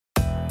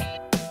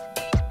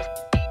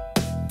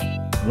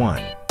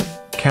1.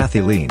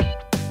 Kathy Lien.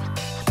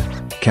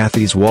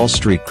 Kathy's Wall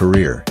Street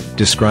career,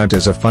 described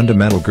as a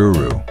fundamental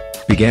guru,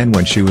 began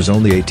when she was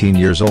only 18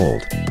 years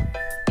old.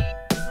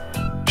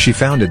 She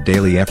founded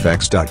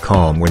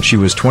dailyfx.com when she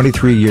was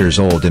 23 years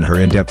old, and her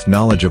in-depth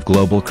knowledge of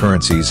global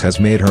currencies has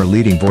made her a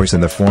leading voice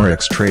in the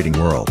forex trading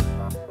world.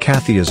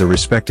 Kathy is a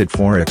respected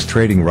forex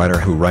trading writer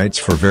who writes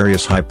for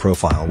various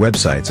high-profile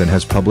websites and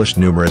has published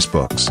numerous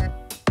books.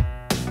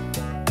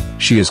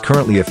 She is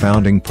currently a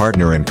founding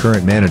partner and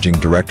current managing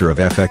director of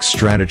FX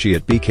strategy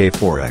at BK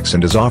Forex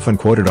and is often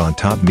quoted on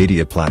top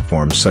media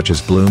platforms such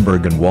as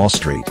Bloomberg and Wall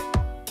Street.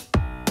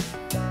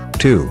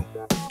 2.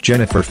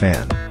 Jennifer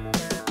Fan.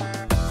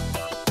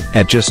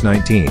 At just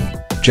 19,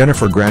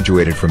 Jennifer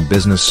graduated from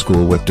business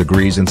school with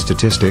degrees in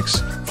statistics,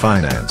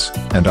 finance,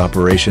 and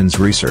operations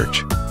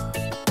research.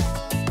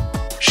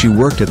 She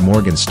worked at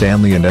Morgan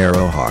Stanley and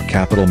Arrowhawk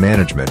Capital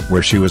Management,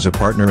 where she was a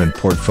partner and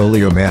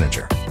portfolio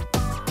manager.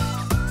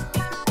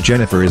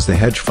 Jennifer is the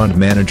hedge fund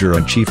manager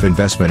and chief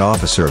investment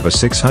officer of a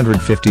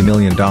 $650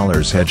 million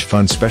hedge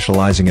fund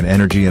specializing in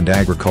energy and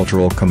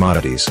agricultural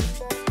commodities.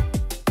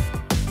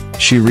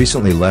 She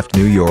recently left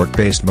New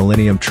York-based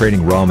Millennium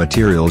Trading Raw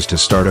Materials to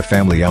start a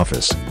family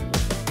office.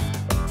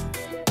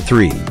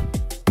 3.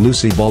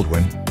 Lucy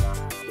Baldwin.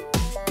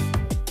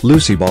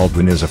 Lucy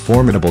Baldwin is a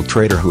formidable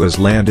trader who has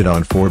landed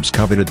on Forbes'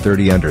 coveted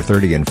 30 Under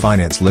 30 in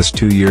finance list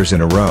 2 years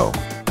in a row.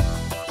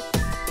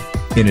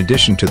 In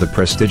addition to the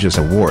prestigious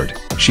award,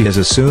 she has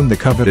assumed the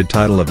coveted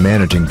title of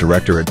managing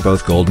director at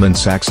both Goldman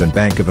Sachs and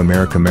Bank of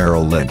America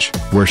Merrill Lynch,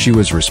 where she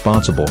was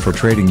responsible for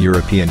trading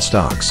European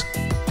stocks.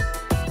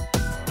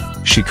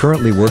 She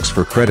currently works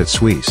for Credit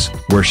Suisse,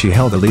 where she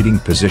held a leading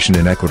position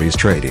in equities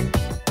trading.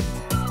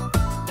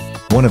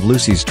 One of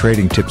Lucy's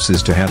trading tips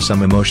is to have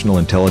some emotional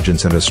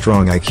intelligence and a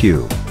strong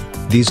IQ.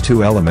 These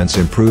two elements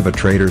improve a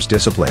trader's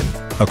discipline,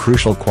 a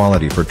crucial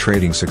quality for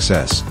trading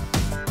success.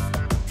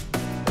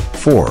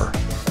 4.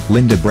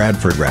 Linda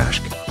Bradford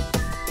Raschke.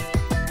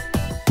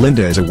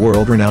 Linda is a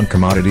world-renowned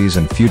commodities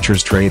and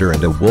futures trader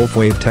and a Wolf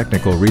Wave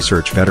technical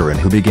research veteran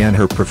who began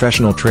her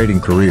professional trading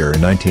career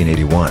in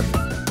 1981.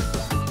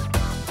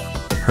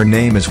 Her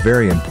name is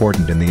very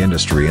important in the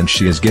industry, and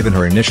she has given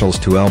her initials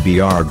to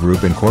LBR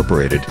Group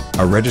Incorporated,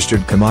 a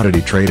registered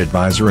commodity trade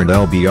advisor, and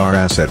LBR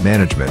Asset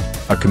Management,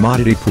 a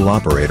commodity pool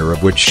operator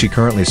of which she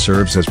currently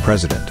serves as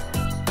president.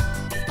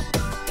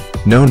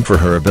 Known for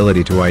her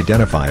ability to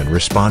identify and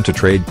respond to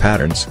trade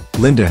patterns,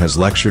 Linda has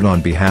lectured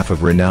on behalf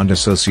of renowned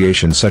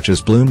associations such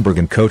as Bloomberg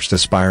and coached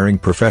aspiring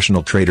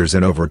professional traders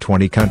in over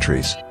 20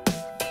 countries.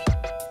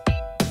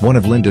 One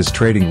of Linda's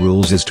trading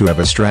rules is to have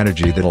a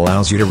strategy that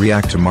allows you to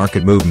react to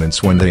market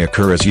movements when they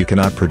occur, as you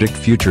cannot predict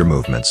future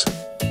movements.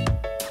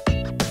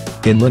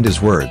 In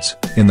Linda's words,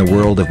 "In the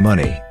world of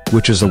money,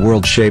 which is a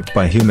world shaped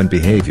by human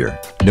behavior,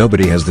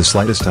 nobody has the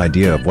slightest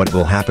idea of what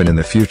will happen in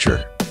the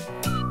future."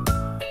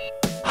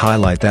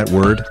 Highlight that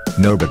word,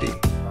 nobody.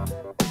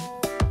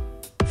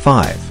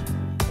 5.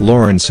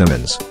 Lauren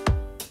Simmons.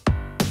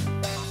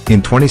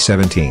 In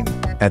 2017,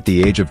 at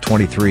the age of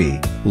 23,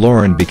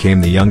 Lauren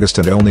became the youngest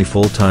and only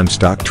full-time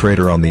stock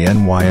trader on the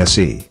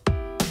NYSE.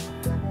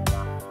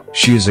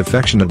 She is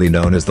affectionately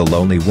known as the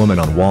Lonely Woman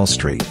on Wall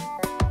Street.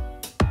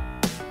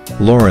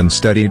 Lauren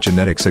studied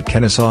genetics at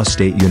Kennesaw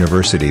State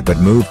University but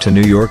moved to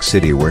New York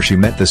City, where she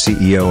met the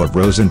CEO of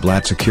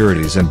Rosenblatt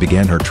Securities and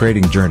began her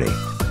trading journey.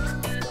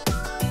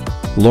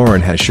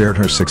 Lauren has shared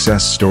her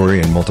success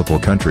story in multiple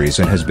countries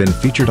and has been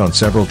featured on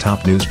several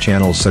top news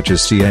channels such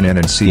as CNN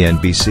and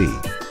CNBC.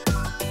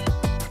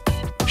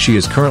 She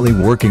is currently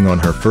working on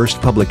her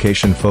first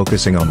publication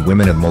focusing on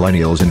women and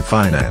millennials in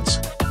finance.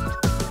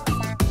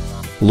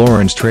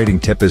 Lauren's trading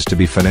tip is to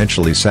be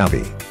financially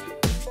savvy.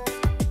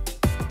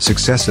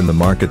 Success in the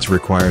markets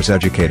requires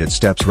educated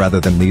steps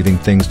rather than leaving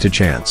things to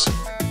chance.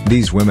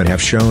 These women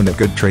have shown that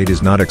good trade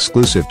is not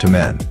exclusive to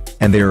men,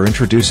 and they are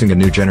introducing a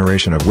new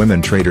generation of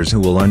women traders who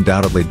will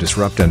undoubtedly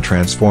disrupt and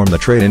transform the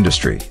trade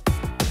industry.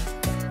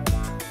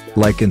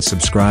 Like and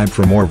subscribe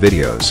for more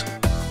videos.